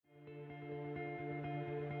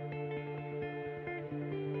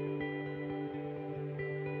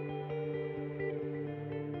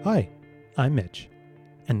Hi, I'm Mitch,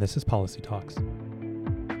 and this is Policy Talks.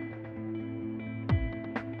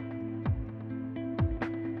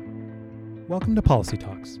 Welcome to Policy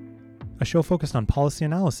Talks, a show focused on policy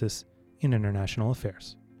analysis in international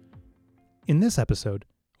affairs. In this episode,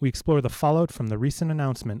 we explore the fallout from the recent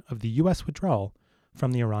announcement of the U.S. withdrawal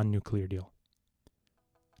from the Iran nuclear deal.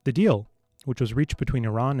 The deal, which was reached between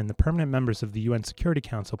Iran and the permanent members of the UN Security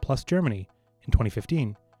Council plus Germany in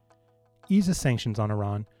 2015, eases sanctions on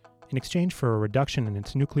Iran in exchange for a reduction in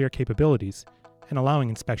its nuclear capabilities and allowing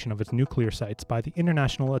inspection of its nuclear sites by the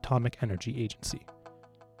International Atomic Energy Agency.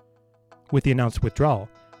 With the announced withdrawal,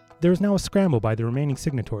 there is now a scramble by the remaining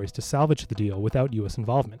signatories to salvage the deal without U.S.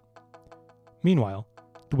 involvement. Meanwhile,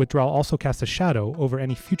 the withdrawal also casts a shadow over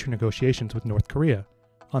any future negotiations with North Korea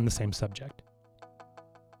on the same subject.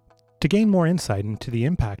 To gain more insight into the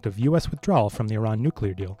impact of U.S. withdrawal from the Iran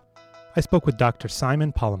nuclear deal, I spoke with Dr.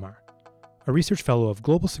 Simon Palomar, a research fellow of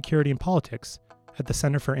global security and politics at the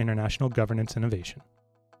Center for International Governance Innovation.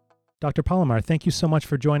 Dr. Palomar, thank you so much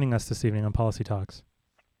for joining us this evening on Policy Talks.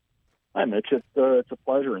 Hi, Mitch. It's a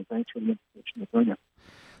pleasure, and thanks for the invitation to join you.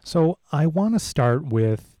 So I want to start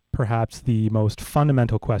with perhaps the most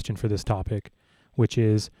fundamental question for this topic, which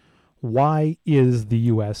is, why is the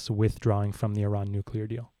U.S. withdrawing from the Iran nuclear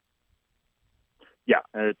deal? Yeah,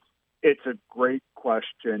 it's a great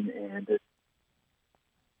question, and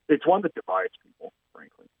it's one that divides people,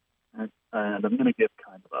 frankly. And I'm going to give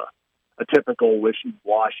kind of a typical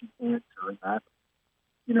wishy-washy answer in that,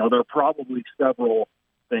 there are probably several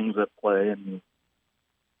things at play, and,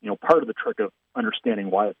 part of the trick of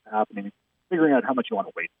understanding why it's happening is figuring out how much you want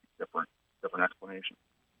to weight these different explanations.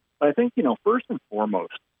 But I think, first and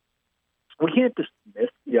foremost, we can't dismiss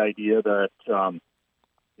the idea that the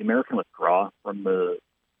American withdrawal from the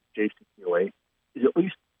JCPOA is at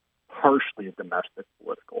least partially a domestic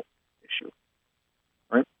political issue,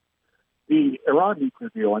 right? The Iran nuclear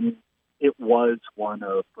deal, it was one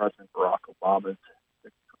of President Barack Obama's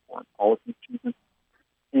foreign policy achievements,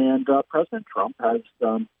 and President Trump has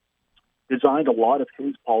designed a lot of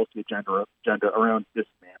his policy agenda around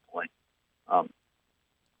dismantling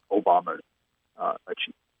Obama's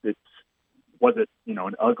achievements. Was it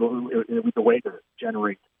an ugly? It was a way to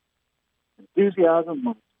generate enthusiasm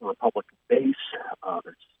amongst the Republican base.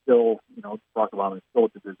 There's still, Barack Obama is still a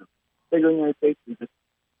divisive figure in the United States. Is it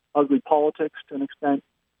ugly politics to an extent?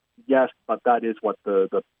 Yes, but that is what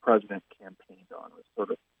the president campaigned on, was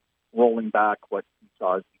sort of rolling back what he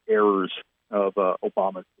saw as the errors of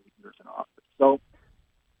Obama's 8 years in office. So,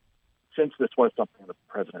 since this was something that the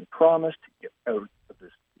president promised to get out of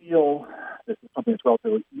this deal, this is something that's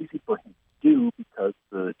relatively easy for him to do because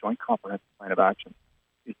the Joint Comprehensive Plan of Action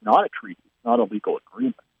is not a treaty, it's not a legal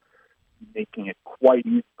agreement, making it quite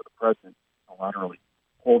easy for the president to unilaterally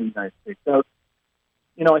pull the United States out.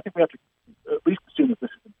 I think we have to at least assume that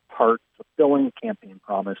this is in part fulfilling a campaign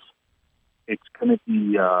promise. It's going to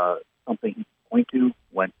be something he can point to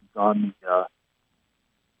when he's on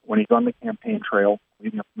the campaign trail,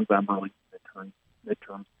 leading up to November, leading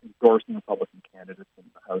midterms, endorsing Republican candidates in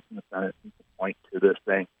the House and the Senate. He can point to this,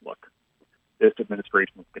 saying, "Look, this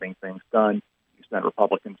administration is getting things done. You send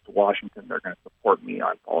Republicans to Washington; they're going to support me.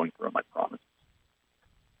 I'm following through on my promises."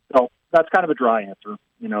 So that's kind of a dry answer.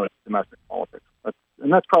 It's domestic politics,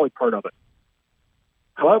 and that's probably part of it.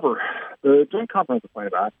 However, the Joint Comprehensive Plan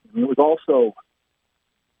of Action, it was also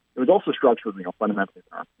structured, fundamentally as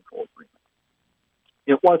an arms control agreement.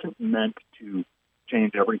 It wasn't meant to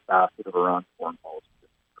change every facet of Iran's foreign policy.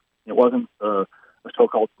 It wasn't a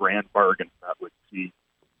so-called grand bargain that would see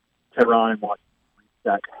Tehran and Washington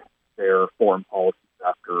reset their foreign policies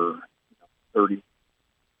after 36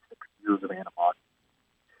 years of animosity.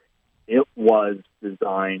 It was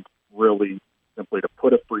designed really simply to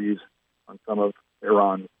put a freeze on some of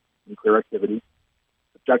Iran's nuclear activity,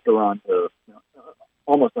 subject Iran to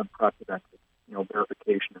almost unprecedented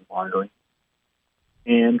verification and monitoring,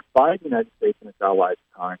 and buy the United States and its allies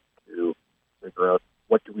time to figure out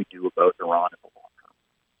what do we do about Iran in the long term.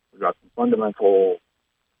 We've got some fundamental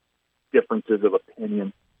differences of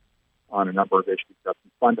opinion on a number of issues. We've got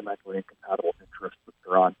some fundamentally incompatible interests with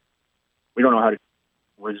Iran. We don't know how to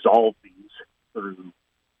resolve these through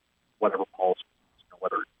whatever policy,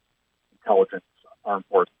 whether it's intelligence, armed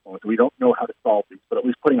forces. We don't know how to solve these, but at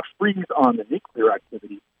least putting a freeze on the nuclear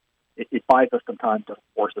activity, it buys us some time to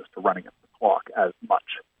force us to run against the clock as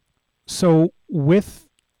much. So with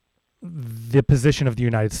the position of the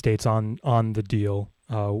United States on the deal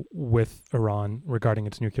with Iran regarding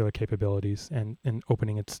its nuclear capabilities and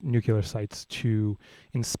opening its nuclear sites to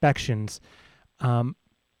inspections, can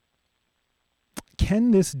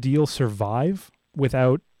this deal survive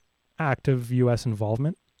without active U.S.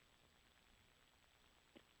 involvement?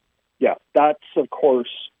 Yeah, that's, of course,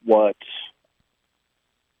 what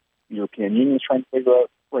the European Union is trying to figure out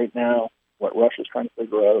right now, what Russia's trying to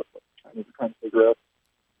figure out, what China's trying to figure out.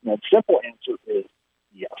 And the simple answer is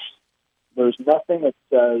yes. There's nothing that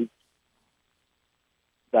says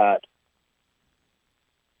that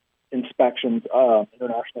inspections,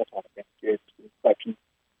 international atomic energy inspections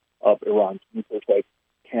of Iran's nuclear sites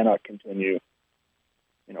cannot continue,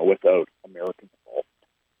 without American involvement.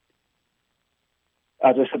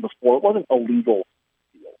 As I said before, it wasn't a legal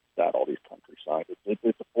deal that all these countries signed.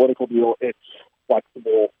 It's a political deal. It's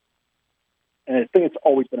flexible. And I think it's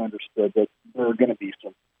always been understood that there are going to be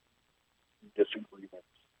some disagreements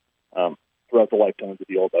throughout the lifetime of the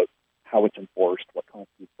deal about how it's enforced, what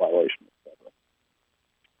constitutes violation, etc.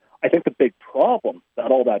 I think the big problem,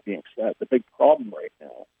 all that being said, the big problem right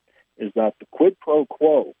now is that the quid pro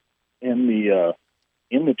quo in the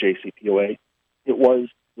JCPOA, it was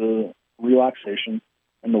the relaxation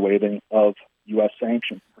and the waiving of U.S.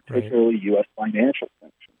 sanctions, particularly right. U.S. financial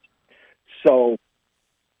sanctions. So,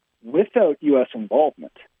 without U.S.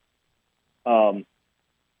 involvement,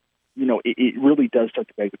 it really does start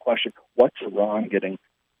to beg the question: what's Iran getting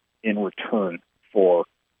in return for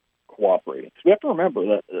cooperating? So we have to remember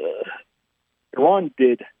that Iran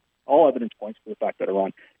did. All evidence points to the fact that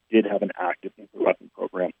Iran did have an active nuclear weapon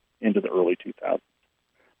program into the early 2000s,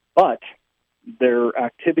 but their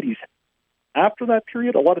activities after that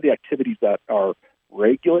period, a lot of the activities that are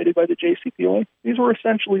regulated by the JCPOA, these were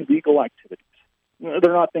essentially legal activities.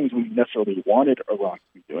 They're not things we necessarily wanted Iran to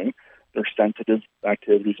be doing. They're sensitive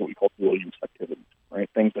activities, what we call dual-use activities, right?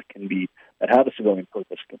 Things that have a civilian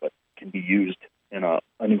purpose, but can be used in a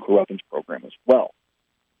nuclear weapons program as well.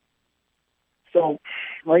 So,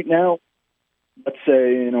 right now, let's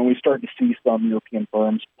say we start to see some European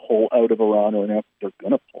firms pull out of Iran, or they're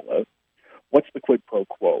going to pull out. What's the quid pro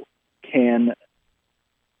quo?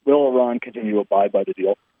 Will Iran continue to abide by the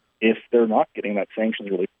deal if they're not getting that sanctions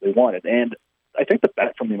relief they wanted? And I think the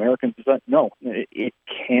bet from the Americans is that no, it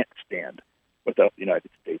can't stand without the United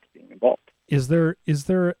States being involved. Is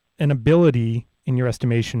there an ability, in your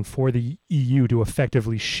estimation, for the EU to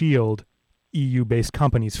effectively shield EU-based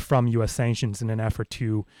companies from U.S. sanctions in an effort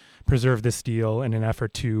to preserve this deal, in an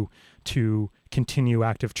effort to continue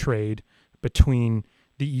active trade between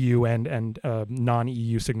the EU and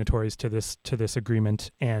non-EU signatories to this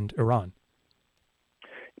agreement and Iran?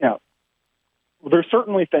 Yeah. Well, there's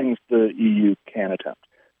certainly things the EU can attempt.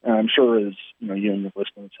 And I'm sure as you and your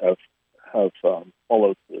listeners have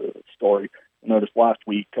followed the story, you noticed last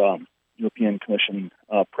week European Commission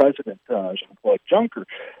President Jean-Claude Juncker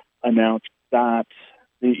announced that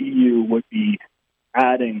the EU would be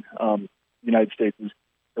adding the United States'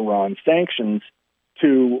 Iran sanctions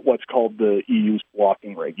to what's called the EU's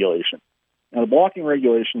blocking regulation. Now, the blocking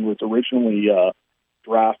regulation was originally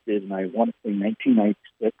drafted in, I want to say,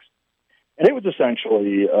 1996. And it was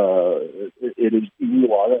essentially, it is EU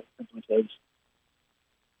law that simply says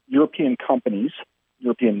European companies,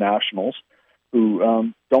 European nationals,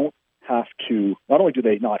 who don't have to, not only do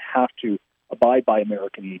they not have to abide by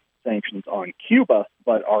American sanctions on Cuba,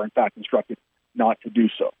 but are in fact instructed not to do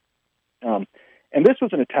so. And this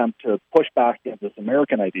was an attempt to push back against this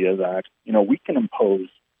American idea that, we can impose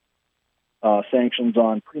sanctions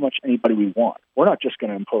on pretty much anybody we want. We're not just going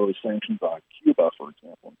to impose sanctions on Cuba, for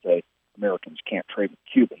example, and say Americans can't trade with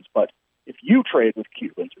Cubans. But if you trade with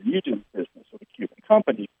Cubans or you do business with a Cuban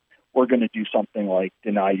company, we're going to do something like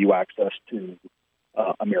deny you access to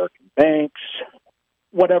American banks,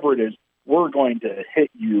 whatever it is. We're going to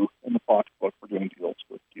hit you in the pocketbook for doing deals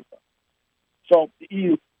with Cuba. So the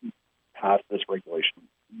EU passed this regulation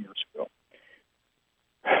years ago.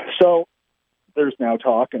 So there's now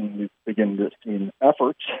talk, and we've begun to see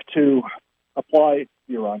efforts to apply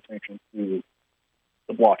the Iran sanctions to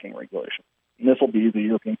the blocking regulation. And this will be the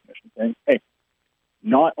European Commission saying, hey,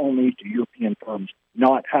 not only do European firms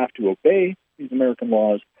not have to obey these American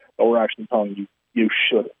laws, but we're actually telling you you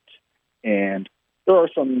shouldn't. And there are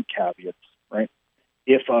some caveats, right?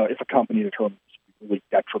 If a company determines it's really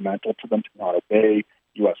detrimental to them to not obey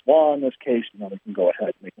U.S. law in this case, they can go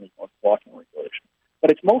ahead and make any more blocking regulation.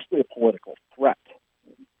 But it's mostly a political threat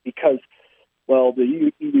because,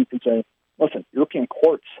 the EU can say, listen, European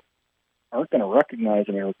courts aren't going to recognize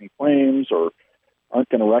American claims or aren't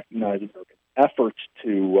going to recognize American efforts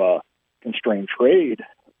to constrain trade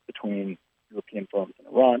between European firms and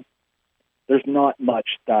Iran. There's not much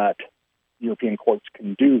that European courts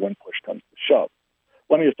can do when push comes to shove.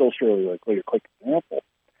 Let me just illustrate a quick example.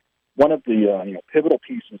 One of the pivotal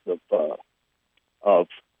pieces of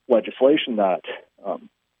legislation that the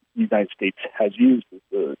United States has used is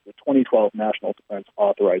the 2012 National Defense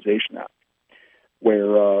Authorization Act.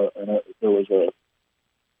 where there was a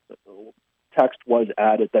text was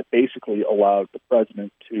added that basically allowed the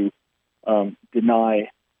president to deny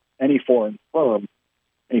any foreign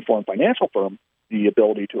financial firm, the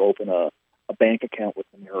ability to open a bank account with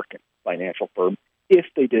an American financial firm if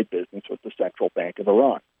they did business with the Central Bank of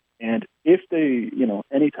Iran. And if they,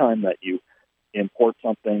 anytime that you import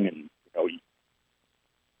something and, you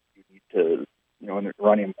need to, an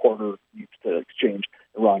Iranian importer needs to exchange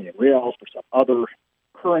Iranian rials for some other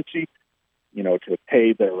currency, to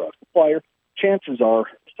pay their supplier, chances are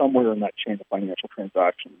somewhere in that chain of financial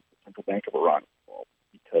transactions, the Central Bank of Iran is involved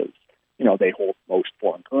because, they hold most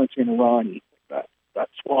foreign currency in Iran, that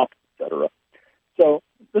swap, et cetera. So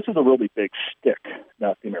this is a really big stick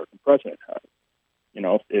that the American president has.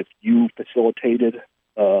 If you facilitated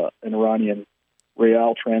an Iranian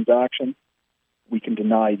rial transaction, we can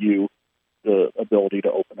deny you the ability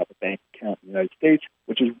to open up a bank account in the United States,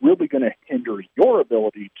 which is really going to hinder your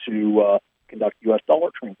ability to conduct U.S. dollar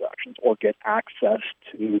transactions or get access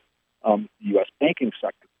to the U.S. banking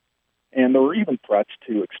sector. And there were even threats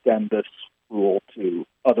to extend this rule to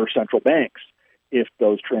other central banks if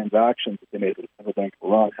those transactions that they made with the Central Bank of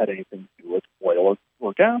Iran had anything to do with oil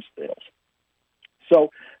or gas sales. So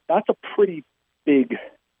that's a pretty big,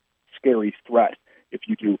 scary threat if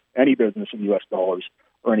you do any business in U.S. dollars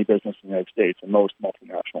or any business in the United States, and most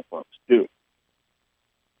multinational firms do.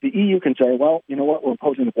 The EU can say, well, you know what, we're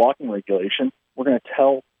imposing a blocking regulation. We're going to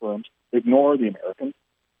tell firms, ignore the Americans.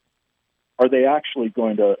 Are they actually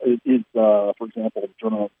going to, for example, the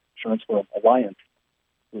German insurance firm Allianz,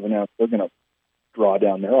 who've announced they're going to draw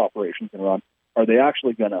down their operations in Iran, are they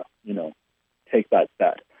actually going to, take that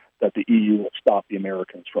bet that the EU will stop the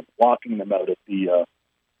Americans from blocking them out of the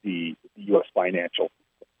U.S. financial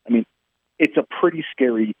system? I mean, it's a pretty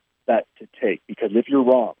scary bet to take because if you're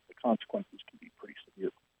wrong, the consequences can be pretty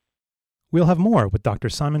severe. We'll have more with Dr.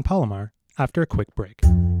 Simon Palomar after a quick break.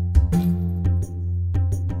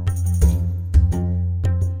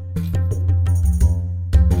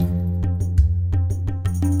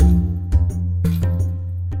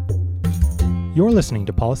 You're listening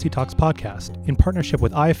to Policy Talks Podcast in partnership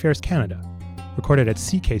with iAffairs Canada, recorded at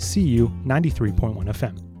CKCU 93.1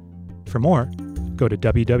 FM. For more, go to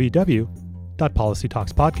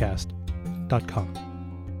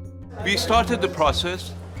www.policytalkspodcast.com. We started the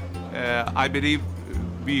process. I believe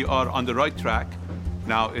we are on the right track.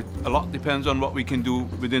 Now, a lot depends on what we can do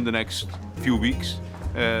within the next few weeks.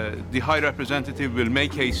 The High Representative will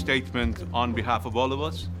make a statement on behalf of all of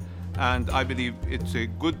us, and I believe it's a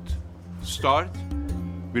good start.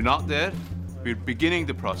 We're not there. We're beginning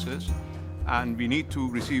the process, and we need to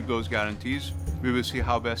receive those guarantees. We will see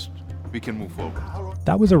how best we can move forward.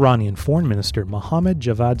 That was Iranian Foreign Minister Mohammad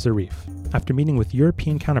Javad Zarif after meeting with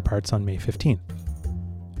European counterparts on May 15th.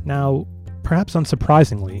 Now, perhaps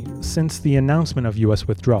unsurprisingly, since the announcement of U.S.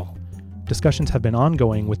 withdrawal, discussions have been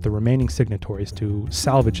ongoing with the remaining signatories to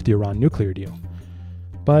salvage the Iran nuclear deal.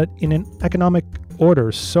 But in an economic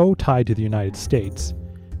order so tied to the United States,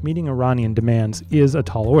 meeting Iranian demands is a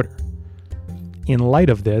tall order. In light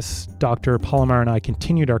of this, Dr. Palomar and I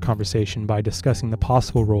continued our conversation by discussing the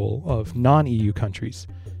possible role of non-EU countries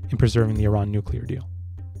in preserving the Iran nuclear deal.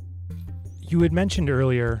 You had mentioned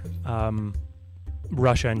earlier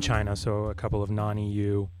Russia and China, so a couple of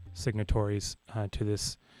non-EU signatories to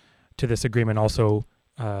this agreement, also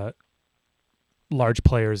large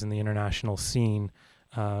players in the international scene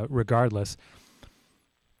regardless.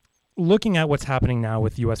 Looking at what's happening now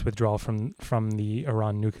with U.S. withdrawal from the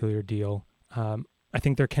Iran nuclear deal, I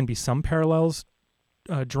think there can be some parallels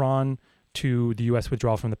drawn to the U.S.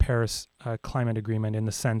 withdrawal from the Paris Climate Agreement in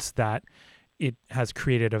the sense that it has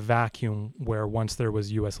created a vacuum where once there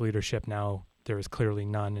was U.S. leadership, now there is clearly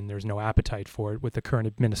none and there's no appetite for it with the current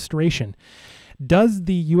administration. Does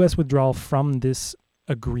the U.S. withdrawal from this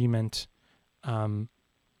agreement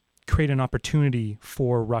create an opportunity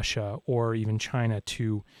for Russia or even China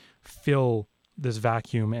to fill this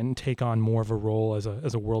vacuum and take on more of a role as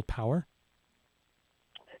a world power?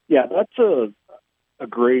 Yeah, that's a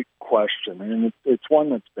great question, and it's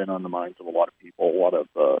one that's been on the minds of a lot of people. A lot of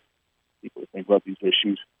people who think about these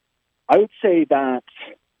issues. I would say that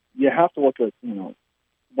you have to look at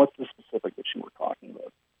what's the specific issue we're talking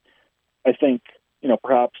about. I think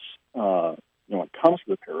perhaps when it comes to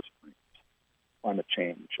the Paris Agreement, climate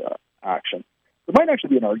change action, there might actually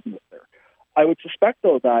be an argument there. I would suspect,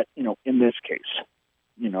 though, that in this case,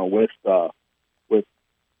 with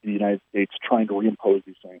the United States trying to reimpose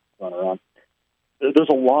these sanctions on Iran, there's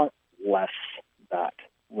a lot less that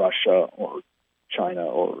Russia or China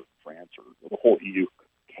or France or the whole EU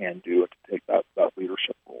can do to take that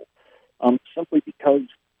leadership role. Simply because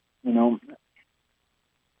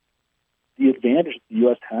the advantage that the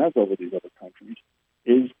U.S. has over these other countries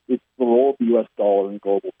is it's the role of the U.S. dollar in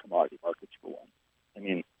global commodity markets for one. I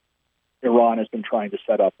mean, Iran has been trying to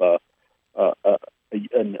set up a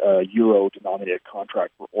euro-denominated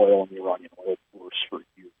contract for oil in the Iranian oil bourse for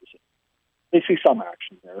years. They see some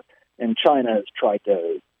action there, and China has tried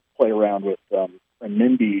to play around with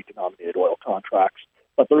renminbi-denominated oil contracts,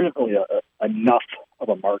 but there isn't really enough of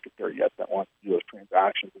a market there yet that wants to do those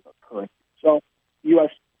transactions in those currencies. So the U.S.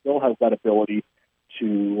 still has that ability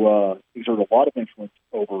to exert a lot of influence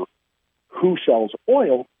over who sells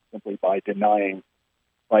oil simply by denying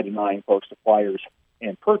both suppliers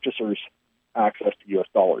and purchasers access to U.S.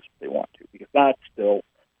 dollars if they want to, because that's still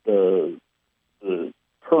the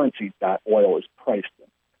currency that oil is priced in.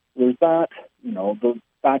 There's that, the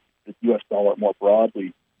fact that the U.S. dollar more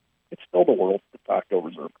broadly, it's still the world's de facto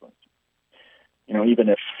reserve currency. Even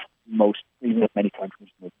if many countries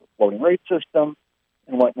move to a floating rate system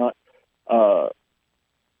and whatnot,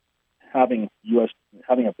 having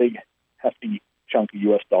a big, hefty chunk of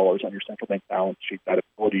U.S. dollars on your central bank balance sheet, that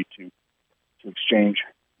ability to exchange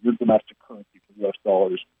your domestic currency for U.S.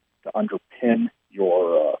 dollars to underpin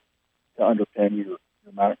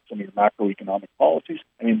some of your macroeconomic policies.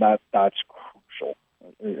 I mean, that's crucial.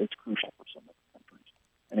 It's crucial for some of the countries.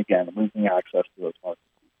 And again, losing access to those markets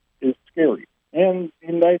is scary. And the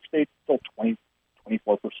United States is still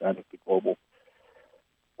 24% of the global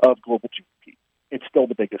GDP. It's still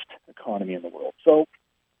the biggest economy in the world. So,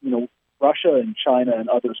 Russia and China and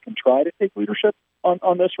others can try to take leadership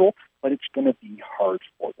on this role, but it's going to be hard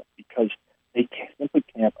for them because they simply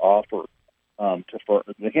can't offer to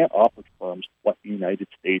firms what the United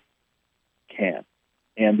States can.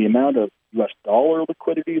 And the amount of U.S. dollar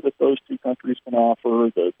liquidity that those two countries can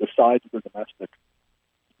offer, the size of their domestic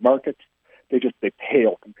markets, they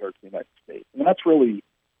pale compared to the United States. And that's really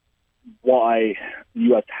why the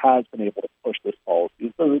U.S. has been able to push this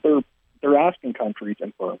policy. They're asking countries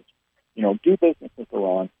and firms, do business with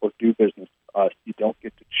Iran or do business with us. You don't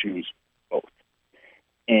get to choose both.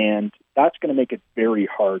 And that's going to make it very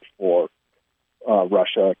hard for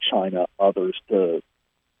Russia, China, others to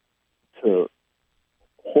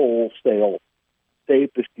wholesale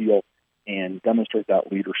save this deal and demonstrate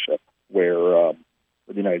that leadership where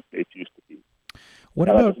the United States used to be. That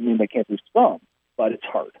doesn't mean they can't do some, but it's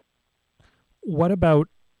hard. What about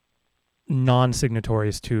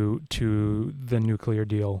non-signatories to the nuclear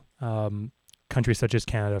deal? Countries such as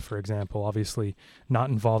Canada, for example, obviously not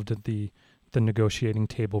involved at the negotiating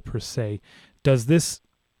table per se. Does this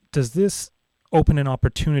open an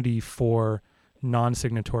opportunity for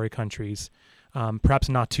non-signatory countries, perhaps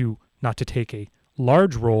not to take a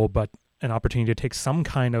large role, but an opportunity to take some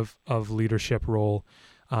kind of leadership role,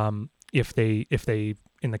 if they,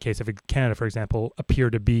 in the case of Canada, for example, appear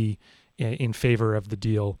to be in favor of the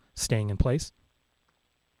deal staying in place?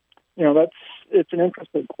 It's an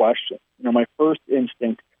interesting question. My first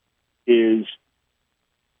instinct is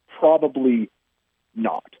probably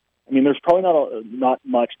not. I mean, there's probably not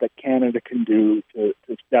much that Canada can do to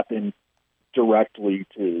step in directly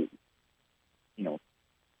to,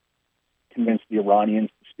 convince the Iranians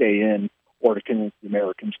to stay in or to convince the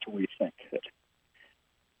Americans to rethink it.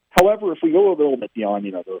 However, if we go a little bit beyond,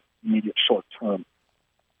 the immediate short term,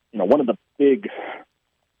 one of the big,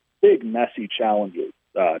 messy challenges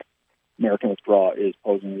that American withdrawal is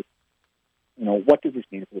posing is, what does this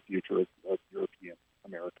mean for the future of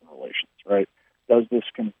European-American relations, right? Does this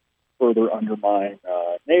further undermine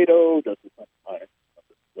NATO? Does this undermine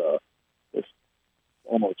this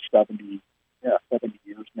almost 70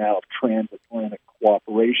 years now of transatlantic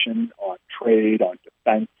cooperation on trade, on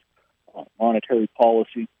defense, on monetary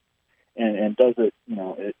policy? And does it,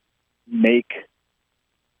 it make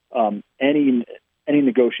any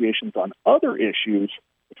negotiations on other issues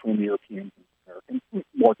between the Europeans and Americans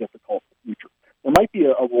more difficult in the future? There might be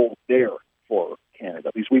a role there for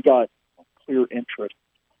Canada because we've got clear interest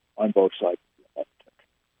on both sides of the Atlantic.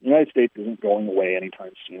 The United States isn't going away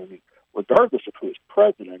anytime soon. Regardless of who is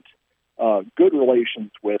president, good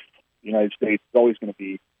relations with the United States is always going to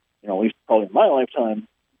be, at least probably in my lifetime,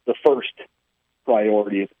 the first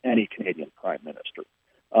priority of any Canadian prime minister.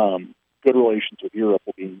 Good relations with Europe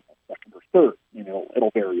will be second or third.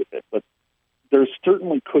 It'll vary a bit, but there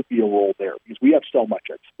certainly could be a role there because we have so much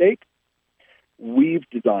at stake. We've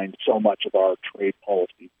designed so much of our trade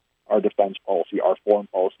policy, our defense policy, our foreign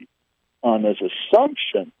policy on this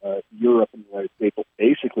assumption that Europe and the United States will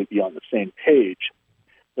basically be on the same page.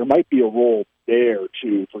 There might be a role there,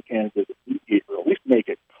 too, for Canada to mediate or at least make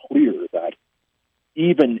it clear that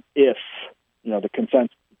even if, the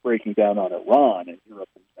consensus is breaking down on Iran and Europe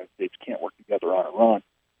and the United States can't work together on Iran,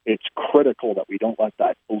 it's critical that we don't let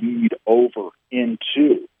that bleed over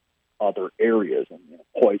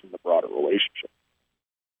broader relationship.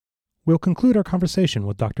 We'll conclude our conversation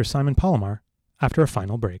with Dr. Simon Palomar after a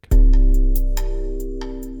final break.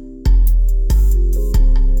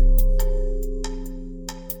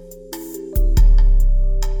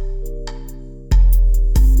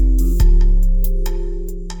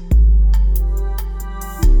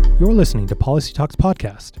 You're listening to Policy Talks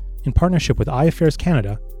Podcast in partnership with iAffairs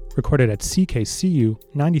Canada, recorded at CKCU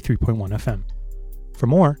 93.1 FM. For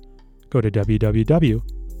more, go to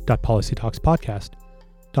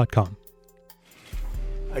www.policytalkspodcast.com.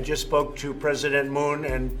 I just spoke to President Moon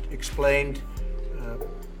and explained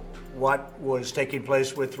what was taking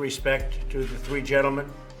place with respect to the three gentlemen.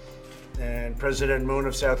 And President Moon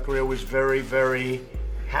of South Korea was very, very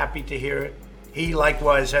happy to hear it. He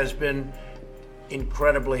likewise has been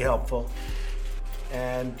incredibly helpful.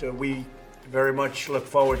 And we very much look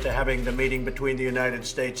forward to having the meeting between the United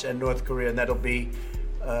States and North Korea, and that'll be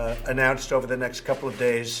announced over the next couple of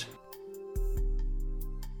days.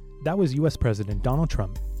 That was U.S. President Donald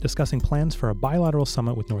Trump discussing plans for a bilateral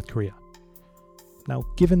summit with North Korea. Now,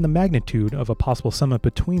 given the magnitude of a possible summit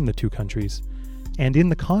between the two countries, and in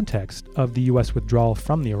the context of the U.S. withdrawal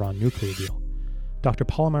from the Iran nuclear deal, Dr.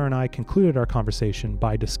 Palomar and I concluded our conversation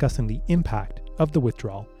by discussing the impact of the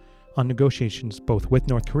withdrawal on negotiations both with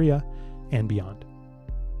North Korea and beyond.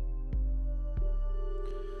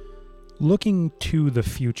 Looking to the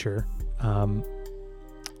future,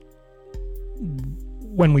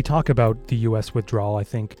 when we talk about the U.S. withdrawal, I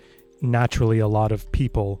think naturally a lot of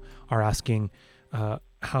people are asking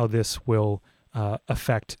how this will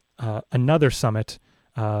affect another summit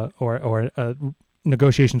or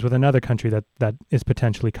negotiations with another country that is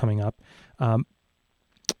potentially coming up.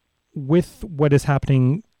 With what is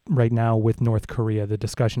happening right now with North Korea, the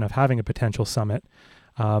discussion of having a potential summit,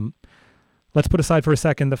 let's put aside for a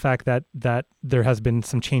second the fact that there has been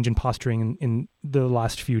some change in posturing in the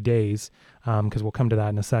last few days, because we'll come to that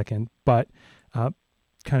in a second. But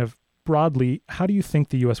kind of broadly, how do you think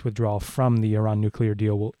the U.S. withdrawal from the Iran nuclear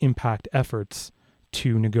deal will impact efforts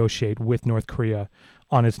to negotiate with North Korea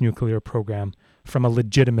on its nuclear program from a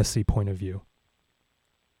legitimacy point of view?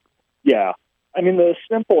 Yeah. I mean, the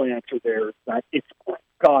simple answer there is that it's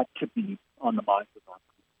got to be on the minds of North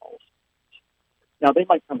Korean policymakers. Now, they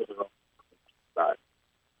might come to their own conclusions that,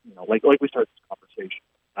 like we started this conversation,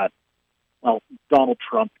 that, well, Donald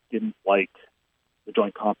Trump didn't like the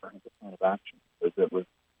Joint Comprehensive Plan of Action because it was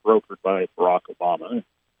brokered by Barack Obama, and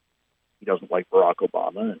he doesn't like Barack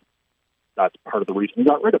Obama, and that's part of the reason he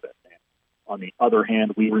got rid of it. And on the other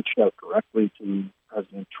hand, we reached out directly to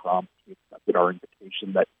President Trump. He accepted our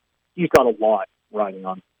invitation that he's got a lot riding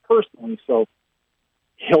on personally, so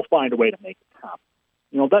he'll find a way to make it happen.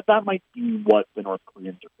 That might be what the North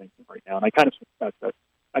Koreans are thinking right now, and I kind of suspect that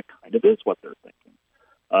kind of is what they're thinking,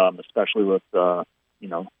 especially with some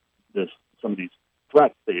of these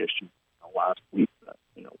threats they issued last week that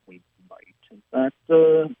we might in fact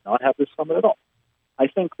not have this summit at all. I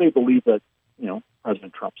think they believe that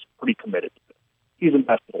President Trump's pretty committed to it. He's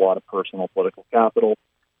invested a lot of personal political capital.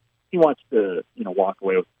 He wants to walk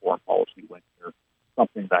away with a foreign policy win here,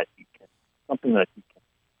 something that he can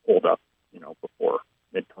hold up before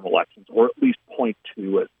midterm elections, or at least point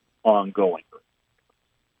to as ongoing.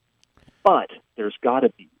 But there's got to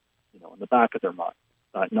be in the back of their mind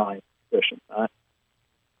that gnawing suspicion that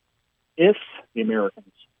if the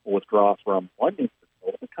Americans will withdraw from one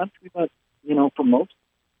nuclear the country that for most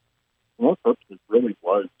purposes really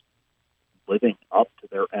was living up to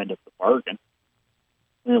their end of the bargain,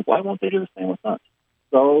 and why won't they do the same with us?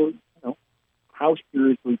 So, how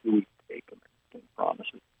seriously do we take American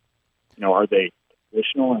promises? Are they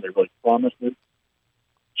conditional? Are they really promises?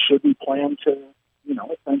 Should we plan to,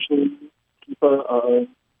 essentially keep a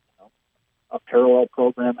parallel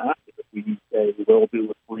program active? If we say we will do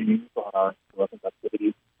with freeze on our weapons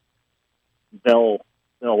activities, they'll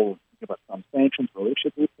give us some sanctions, really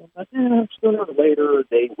should do them. But sooner or later,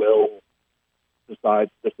 they will decide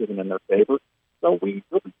this isn't in their favor. So we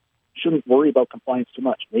really shouldn't worry about compliance too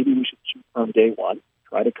much. Maybe we should shoot from day one,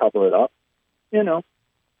 try to cover it up.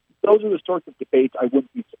 Those are the sorts of debates I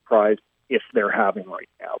wouldn't be surprised if they're having right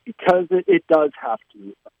now, because it does have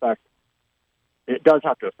to affect the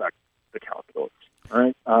calculus. All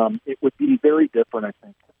right, it would be very different, I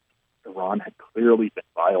think, if Iran had clearly been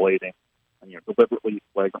violating, and deliberately,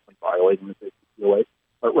 flagrantly violating the JCPOA.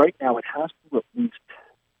 But right now, it has to at least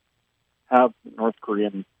have the North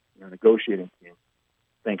Korean negotiating team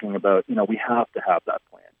thinking about, we have to have that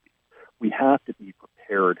plan B. We have to be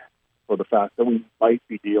prepared for the fact that we might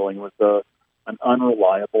be dealing with an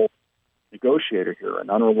unreliable negotiator here, an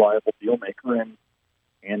unreliable deal maker,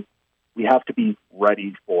 and we have to be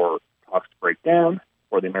ready for talks to break down,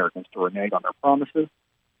 for the Americans to renege on their promises,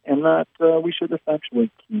 and that we should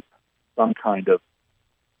essentially keep some kind of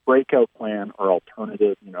breakout plan or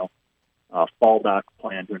alternative, fallback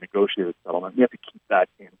plan to a negotiated settlement. We have to keep that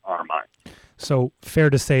in our mind. So fair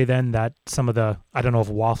to say then that some of the, I don't know if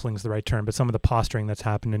waffling is the right term, but some of the posturing that's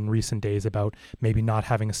happened in recent days about maybe not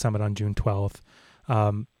having a summit on June 12th,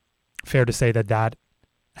 fair to say that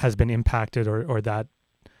has been impacted or that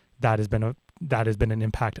has been an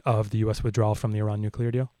impact of the U.S. withdrawal from the Iran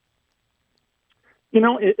nuclear deal?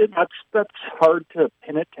 That's hard to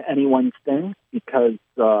pin it to any one thing because,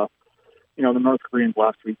 the North Koreans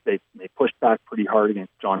last week, they pushed back pretty hard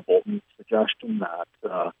against John Bolton's suggestion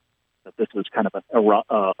that this was kind of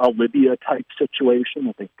a Libya-type situation,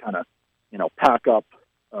 that they kind of, pack up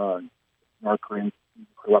North Korean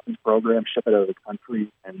nuclear weapons program, ship it out of the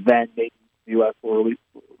country, and then maybe the U.S. will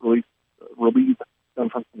relieve them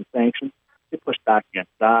from some sanctions. They pushed back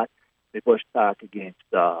against that. They pushed back against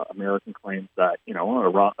American claims that,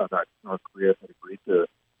 that North Korea had agreed to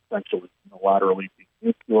essentially unilaterally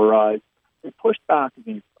denuclearize. They pushed back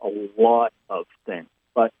against a lot of things.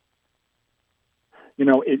 But,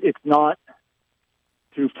 it's not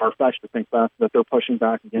too far-fetched to think that they're pushing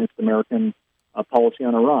back against American policy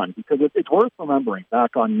on Iran, because it's worth remembering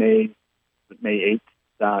back on May 8th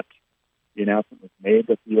that the announcement was made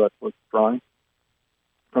that the U.S. was withdrawing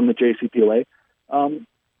from the JCPOA.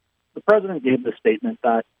 The president gave the statement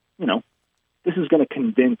that, this is going to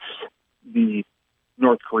convince the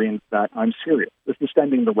North Koreans that I'm serious. This is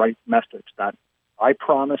sending the right message that I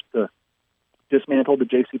promised to dismantle the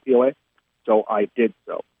JCPOA, so I did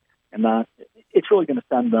so. And that it's really going to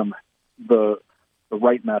send them the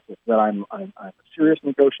right message that I'm a serious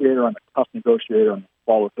negotiator, I'm a tough negotiator, and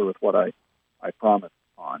follow through with what I promised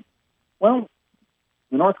on. Well,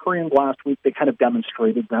 the North Koreans last week, they kind of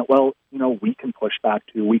demonstrated that, we can push back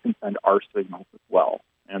too, we can send our signals as well,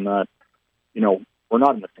 and that, we're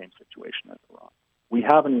not in the same situation as Iran. We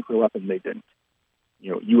have a nuclear weapon, they didn't.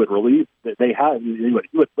 You would relieve that they had, you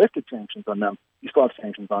would lifted sanctions on them, you still have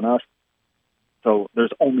sanctions on us. So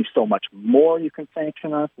there's only so much more you can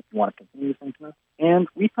sanction us if you want to continue to sanction us. And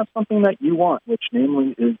we have something that you want, which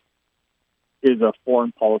namely is a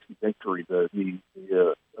foreign policy victory, the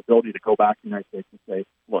ability to go back to the United States and say,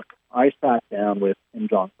 look, I sat down with Kim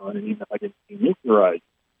Jong-un, and even if I didn't denuclearize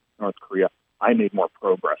North Korea, I made more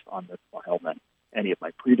progress on this file than any of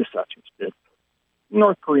my predecessors did.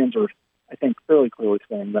 North Koreans are, I think, fairly clearly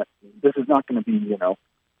saying that this is not going to be,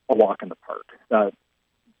 a walk in the park. That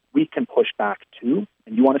we can push back too,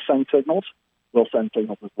 and you want to send signals, we'll send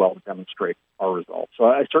signals as well to demonstrate our results. So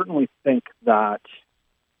I certainly think that,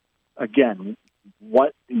 again,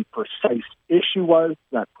 what the precise issue was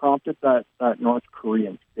that prompted that North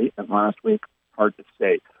Korean statement last week, hard to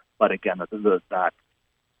say. But again, that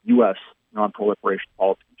U.S. non-proliferation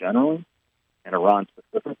policy generally, and Iran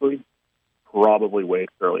specifically, probably weighed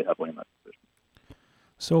fairly heavily in that decision.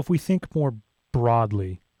 So if we think more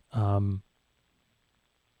broadly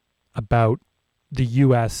about the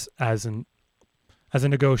U.S. as a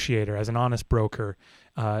negotiator, as an honest broker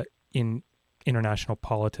in international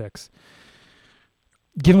politics,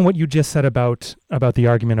 given what you just said about the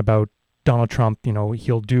argument about Donald Trump,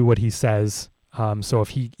 he'll do what he says. So if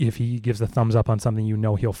he gives a thumbs up on something,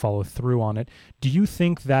 he'll follow through on it. Do you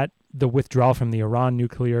think that the withdrawal from the Iran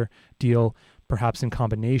nuclear deal, perhaps in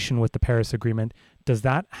combination with the Paris Agreement, does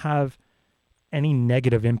that have any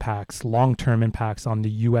negative impacts, long-term impacts on the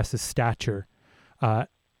U.S.'s stature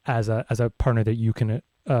as a partner that you can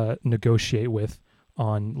negotiate with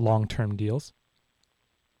on long-term deals?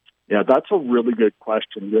 Yeah, that's a really good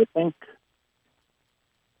question. I think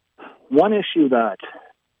one issue that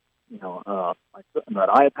that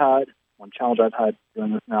I have had, one challenge I've had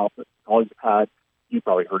doing this analysis, colleagues have had, you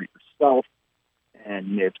probably heard it yourself, and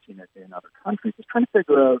you may have seen it in other countries, is trying to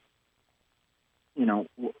figure out,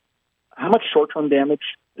 how much short-term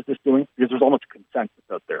damage is this doing? Because there's almost a consensus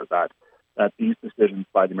out there that these decisions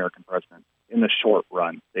by the American president, in the short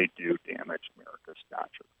run, they do damage America's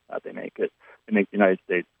stature. That they make the United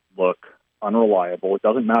States look unreliable. It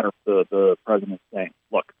doesn't matter if the president's saying,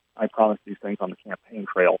 look, I promised these things on the campaign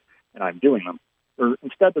trail, and I'm doing them.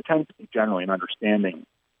 Instead, there tends to be generally an understanding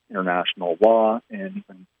international law, and even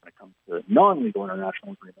when it comes to non-legal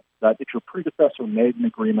international agreements, that if your predecessor made an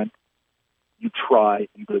agreement, you try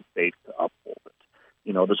in good faith to uphold it.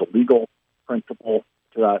 There's a legal principle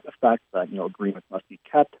to that effect that, agreements must be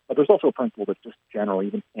kept, but there's also a principle that just generally,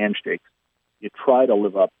 even handshakes, you try to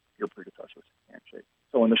live up to your predecessor's handshake.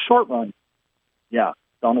 So in the short run, yeah,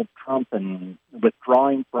 Donald Trump and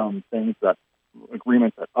withdrawing from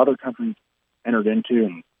agreements that other countries entered into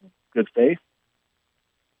in good faith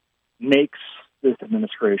makes this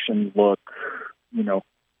administration look,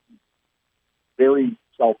 very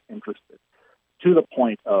self-interested to the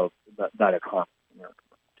point of that it harms American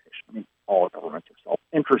reputation. I mean, all governments are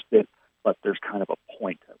self-interested, but there's kind of a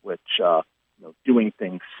point at which doing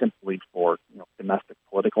things simply for domestic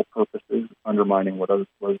political purposes, undermining what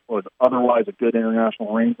was otherwise a good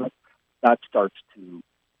international arrangement, that starts to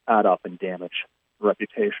add up and damage the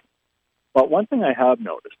reputation. But one thing I have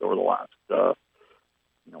noticed over the last,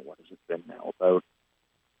 what has it been now, about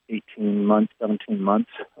 18 months, 17 months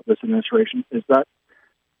of this administration, is that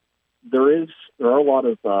there are a lot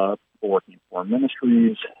of people working in foreign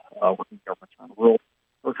ministries, working in governments around the world,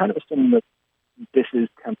 who are kind of assuming that this is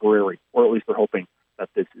temporary, or at least they're hoping that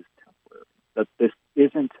this is temporary,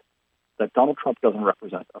 that Donald Trump doesn't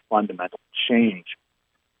represent a fundamental change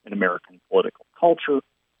in American political culture,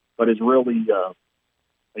 but is really a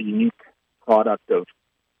unique product of,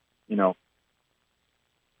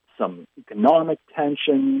 some economic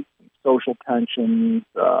tension, some social tensions,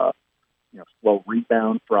 slow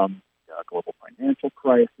rebound from global financial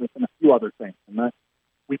crisis, and a few other things. And that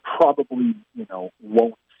we probably,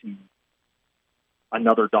 won't see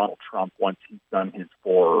another Donald Trump once he's done his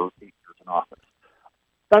 4 or 8 years in office.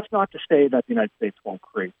 That's not to say that the United States won't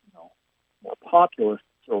create, more populists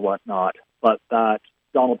or whatnot, but that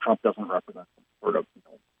Donald Trump doesn't represent some sort of,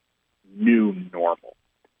 new normal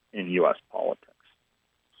in U.S. politics.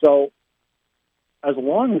 So as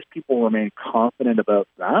long as people remain confident about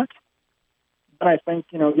that, then I think,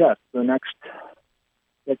 yes, the next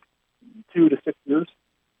 2 to 6 years,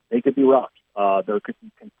 they could be rough. There could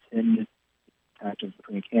be continued tensions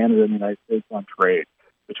between Canada and the United States on trade,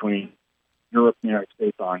 between Europe and the United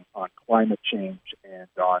States on climate change and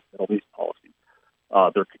on Middle East policy.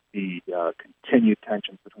 There could be continued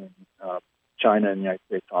tensions between China and the United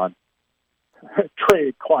States on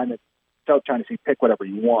trade, climate, South China Sea, pick whatever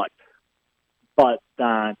you want. But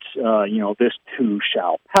that, this too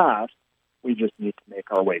shall pass. We just need to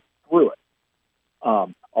make our way through it.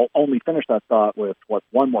 I'll only finish that thought with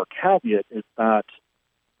one more caveat is that,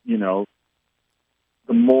 the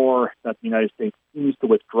more that the United States needs to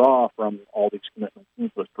withdraw from all these commitments,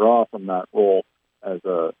 needs to withdraw from that role as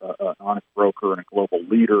an honest broker and a global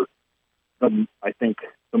leader, I think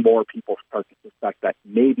the more people start to suspect that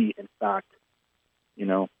maybe, in fact,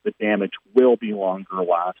 the damage will be longer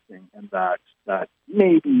lasting, and that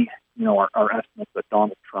maybe, our estimates that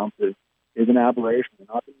Donald Trump is an aberration and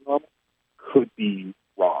not the normal could be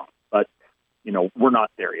wrong. But, we're not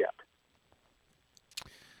there yet.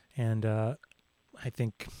 And I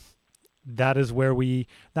think that is where we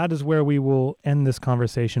will end this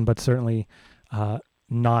conversation, but certainly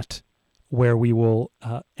not where we will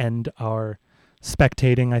end our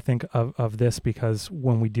spectating, I think, of this, because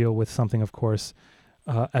when we deal with something, of course,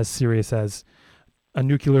 as serious as a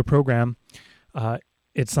nuclear program,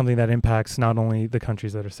 it's something that impacts not only the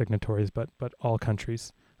countries that are signatories, but all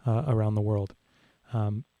countries around the world.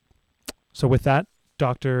 So with that,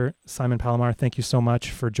 Dr. Simon Palomar, thank you so much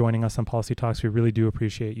for joining us on Policy Talks. We really do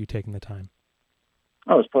appreciate you taking the time.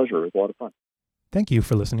 Oh, it was a pleasure. It was a lot of fun. Thank you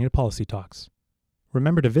for listening to Policy Talks.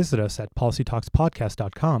 Remember to visit us at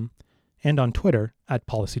policytalkspodcast.com and on Twitter at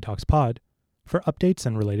PolicyTalksPod for updates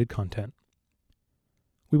and related content.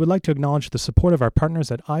 We would like to acknowledge the support of our partners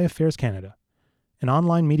at iAffairs Canada, an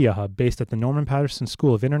online media hub based at the Norman Paterson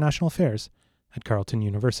School of International Affairs at Carleton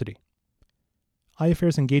University.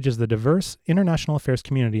 iAffairs engages the diverse international affairs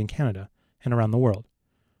community in Canada and around the world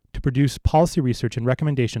to produce policy research and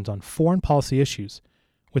recommendations on foreign policy issues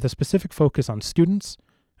with a specific focus on students,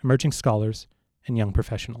 emerging scholars, and young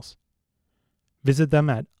professionals. Visit them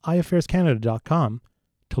at iAffairsCanada.com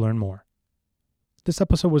to learn more. This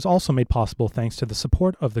episode was also made possible thanks to the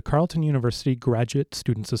support of the Carleton University Graduate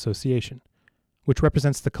Students Association, which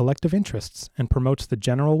represents the collective interests and promotes the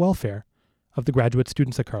general welfare of the graduate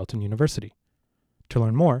students at Carleton University. To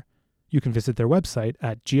learn more, you can visit their website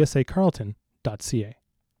at gsacarleton.ca.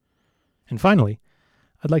 And finally,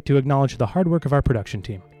 I'd like to acknowledge the hard work of our production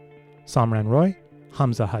team, Samran Roy,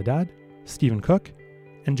 Hamza Haddad, Stephen Cook,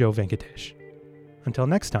 and Joe Venkatesh. Until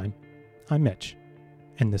next time, I'm Mitch,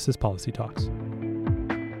 and this is Policy Talks.